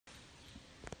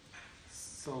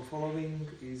So following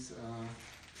is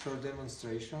a short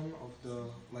demonstration of the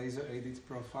laser aided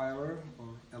profiler,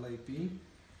 or LAP,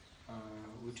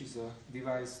 which is a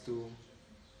device to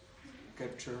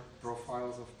capture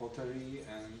profiles of pottery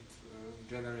and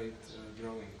generate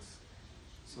drawings.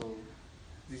 So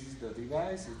this is the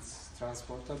device. It's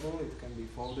transportable, it can be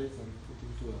folded and put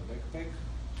into a backpack.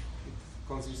 It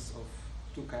consists of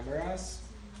two cameras,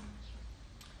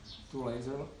 two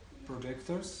laser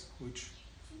projectors which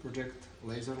project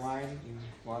laser line in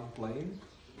one plane,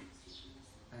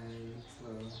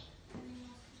 and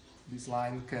this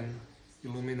line can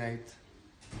illuminate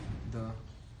the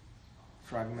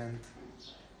fragment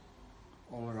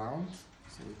all around,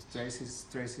 so it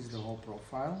traces the whole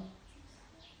profile,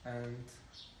 and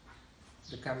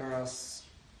the cameras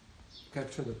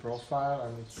capture the profile,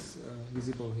 and it's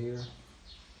visible here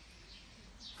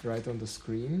right on the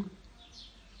screen.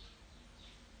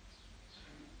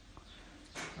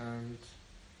 And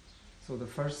so the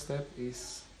first step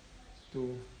is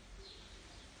to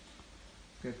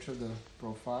capture the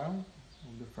profile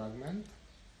of the fragment.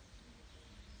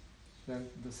 Then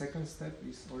the second step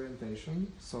is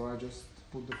orientation. So I just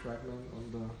put the fragment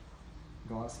on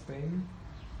the glass pane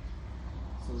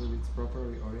so that it's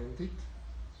properly oriented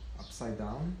upside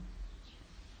down,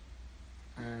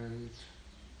 and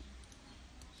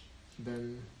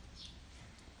then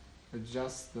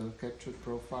adjust the captured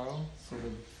profile so that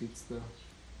it fits the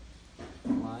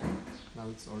line. Now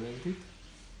it's oriented.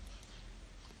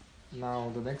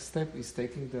 Now the next step is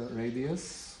taking the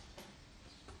radius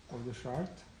of the shard.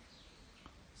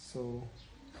 So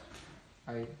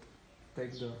I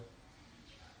take the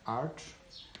arch,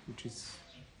 which is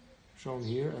shown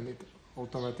here, and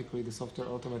the software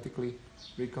automatically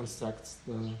reconstructs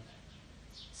the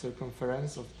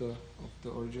circumference of the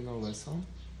original vessel.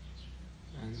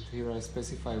 And here I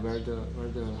specify where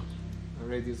the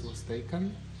radius was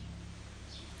taken,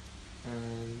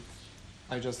 and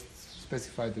I just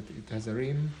specify that it has a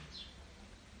rim.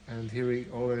 And here we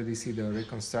already see the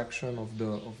reconstruction of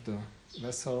the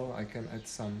vessel. I can add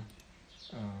some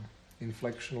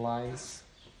inflection lines.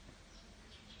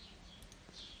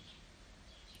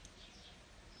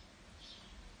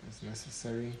 As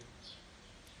necessary,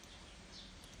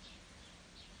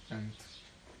 and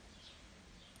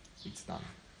it's done.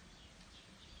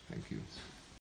 Thank you.